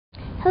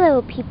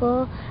Hello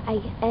people,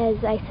 as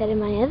I said in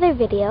my other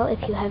video, if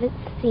you haven't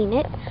seen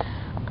it,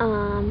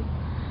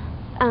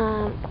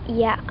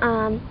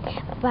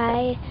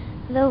 by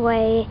the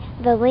way,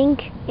 the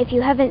link, if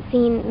you haven't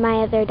seen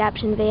my other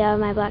adoption video of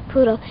my black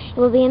poodle, it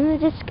will be in the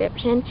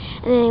description.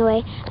 And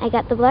anyway, I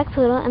got the black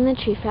poodle and the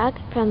tree frog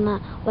from the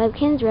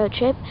Webkinz road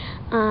trip,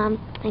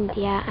 and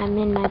yeah, I'm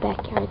in my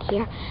backyard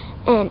here,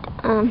 and,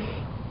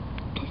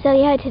 so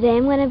yeah, today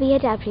I'm going to be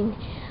adopting,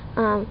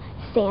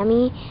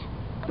 Sammy,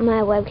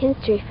 my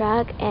Webkinz tree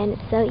frog, and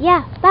so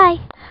yeah, bye!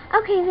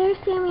 Okay, there's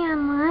Sammy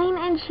online,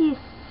 and she's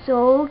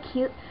so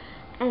cute,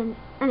 and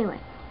anyway,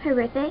 her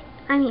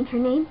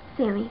name,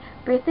 Sammy,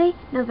 birthday,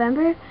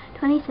 November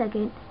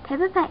 22nd, type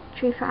of pet,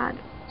 tree frog,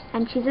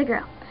 and she's a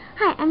girl.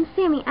 Hi, I'm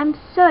Sammy, I'm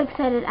so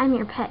excited I'm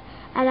your pet,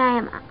 and I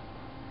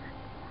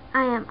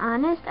am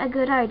honest, a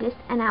good artist,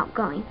 and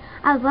outgoing.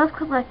 I love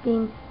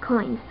collecting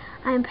coins.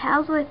 I'm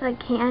pals with a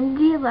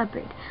candy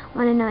leopard.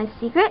 Want to know a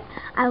secret?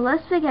 I love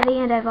spaghetti,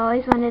 and I've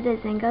always wanted a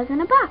Zingos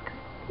in a box.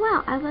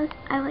 Wow, I like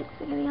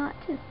spaghetti a lot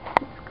too.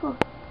 It's cool.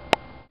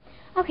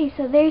 Okay,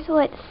 so there's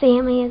what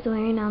Sammy is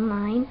wearing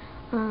online.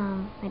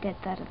 I did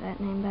thought of that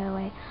name, by the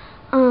way.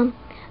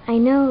 I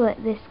know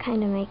that this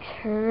kind of makes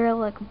her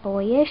look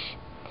boyish,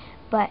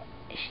 but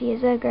she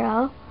is a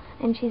girl,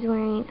 and she's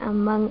wearing a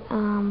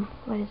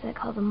what is that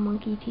called? A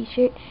monkey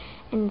t-shirt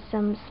and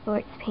some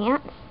sports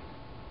pants.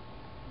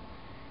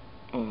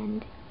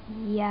 And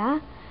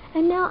yeah,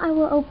 and now I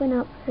will open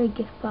up her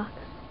gift box.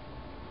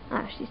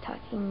 Oh, she's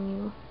talking to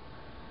you.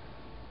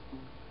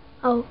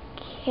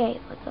 Okay,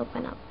 let's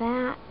open up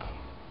that.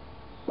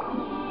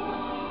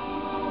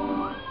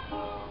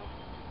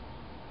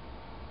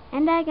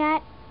 And I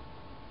got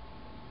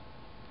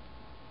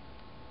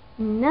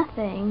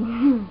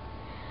nothing.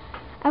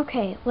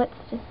 Okay, let's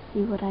just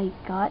see what I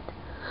got.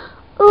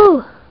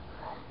 Ooh!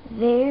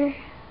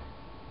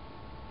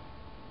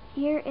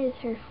 Here is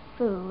her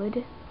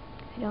food.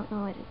 I don't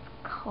know what it's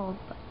called,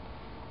 but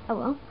oh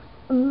well.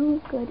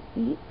 Good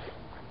eats.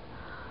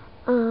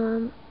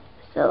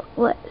 So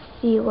let's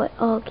see what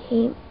all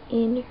came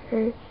in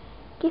her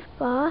gift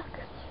box.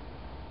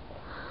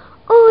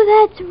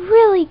 Oh, that's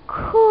really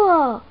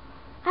cool!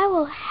 I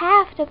will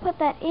have to put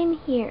that in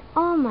here.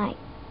 Oh my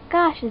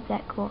gosh, is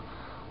that cool.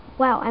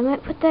 Wow, I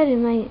might put that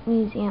in my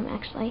museum,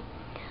 actually.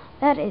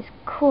 That is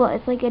cool.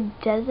 It's like a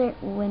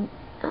desert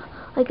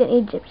like an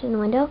Egyptian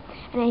window.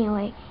 And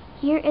anyway,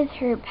 here is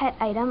her pet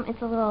item.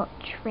 It's a little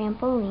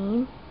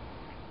trampoline.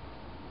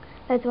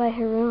 That's why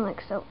her room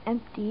looks so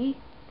empty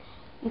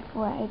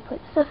before I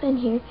put stuff in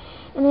here.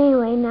 And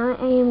anyway, now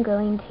I am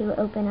going to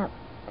open up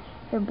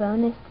her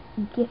bonus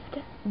gift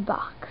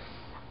box.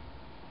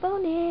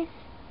 Bonus!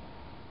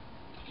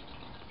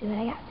 See what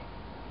I got.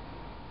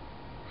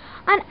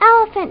 An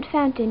elephant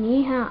fountain.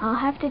 Yeehaw, I'll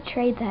have to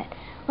trade that.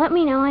 Let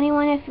me know,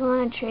 anyone, if you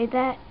want to trade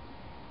that,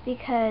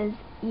 because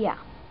yeah.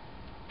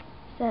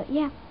 So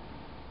yeah.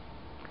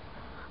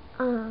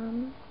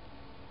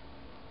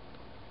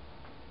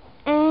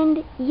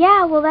 And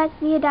yeah, well, that's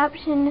the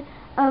adoption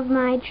of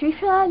my tree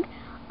frog.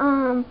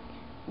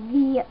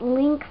 The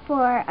link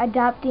for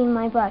adopting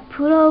my black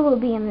poodle will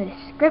be in the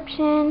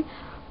description.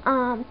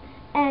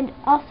 And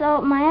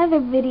also my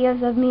other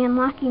videos of me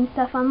unlocking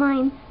stuff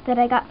online that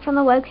I got from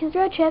the Webkinz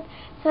road trip.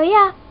 So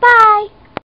yeah, bye!